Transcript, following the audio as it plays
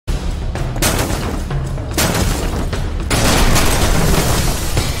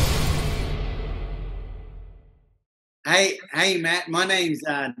Hey, Matt. My name's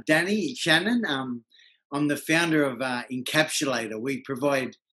Danny Shannon. I'm the founder of Encapsulator. We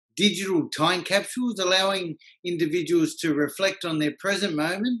provide digital time capsules, allowing individuals to reflect on their present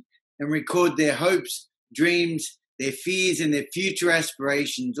moment and record their hopes, dreams, their fears, and their future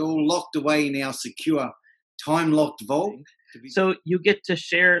aspirations, all locked away in our secure, time-locked vault. So you get to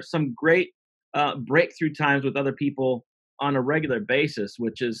share some great breakthrough times with other people on a regular basis,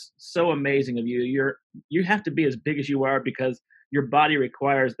 which is so amazing of you. You have to be as big as you are because your body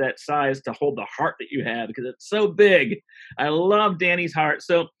requires that size to hold the heart that you have because it's so big. I love Danny's heart.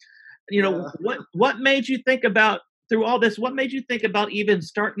 So, Yeah. what made you think about through all this? What made you think about even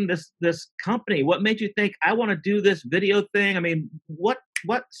starting this company? What made you think I want to do this video thing? I mean, what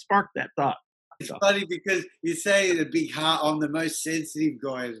sparked that thought? It's funny because you say the big heart. I'm the most sensitive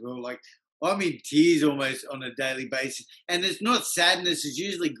guy as well. Like I'm in tears almost on a daily basis, and it's not sadness. It's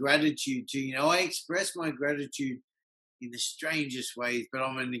usually gratitude too. I express my gratitude in the strangest ways, but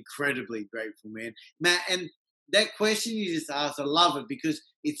I'm an incredibly grateful man, Matt. And that question you just asked, I love it because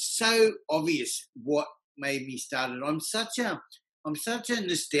it's so obvious what made me start it. I'm such a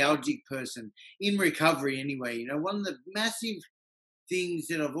nostalgic person in recovery anyway. One of the massive things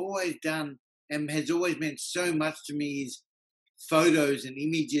that I've always done and has always meant so much to me is photos and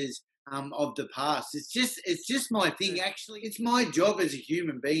images of the past. It's just my thing. Actually, it's my job as a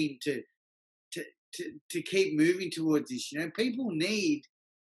human being to keep moving towards this. People need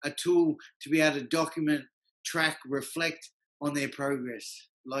a tool to be able to document, track, reflect on their progress.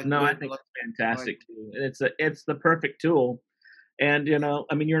 Like No, I what, think like, it's like fantastic too. It's the perfect tool. And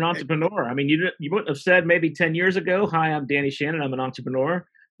I mean, you're an entrepreneur. I mean, you wouldn't have said maybe 10 years ago, "Hi, I'm Danny Shannon. I'm an entrepreneur,"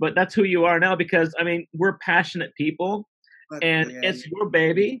 but that's who you are now because I mean, we're passionate people, and yeah, it's your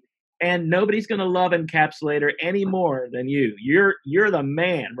baby, and nobody's going to love Encapsulator any more than you. You're the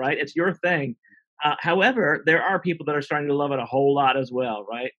man, right? It's your thing. However, there are people that are starting to love it a whole lot as well,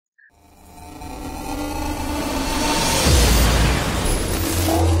 right?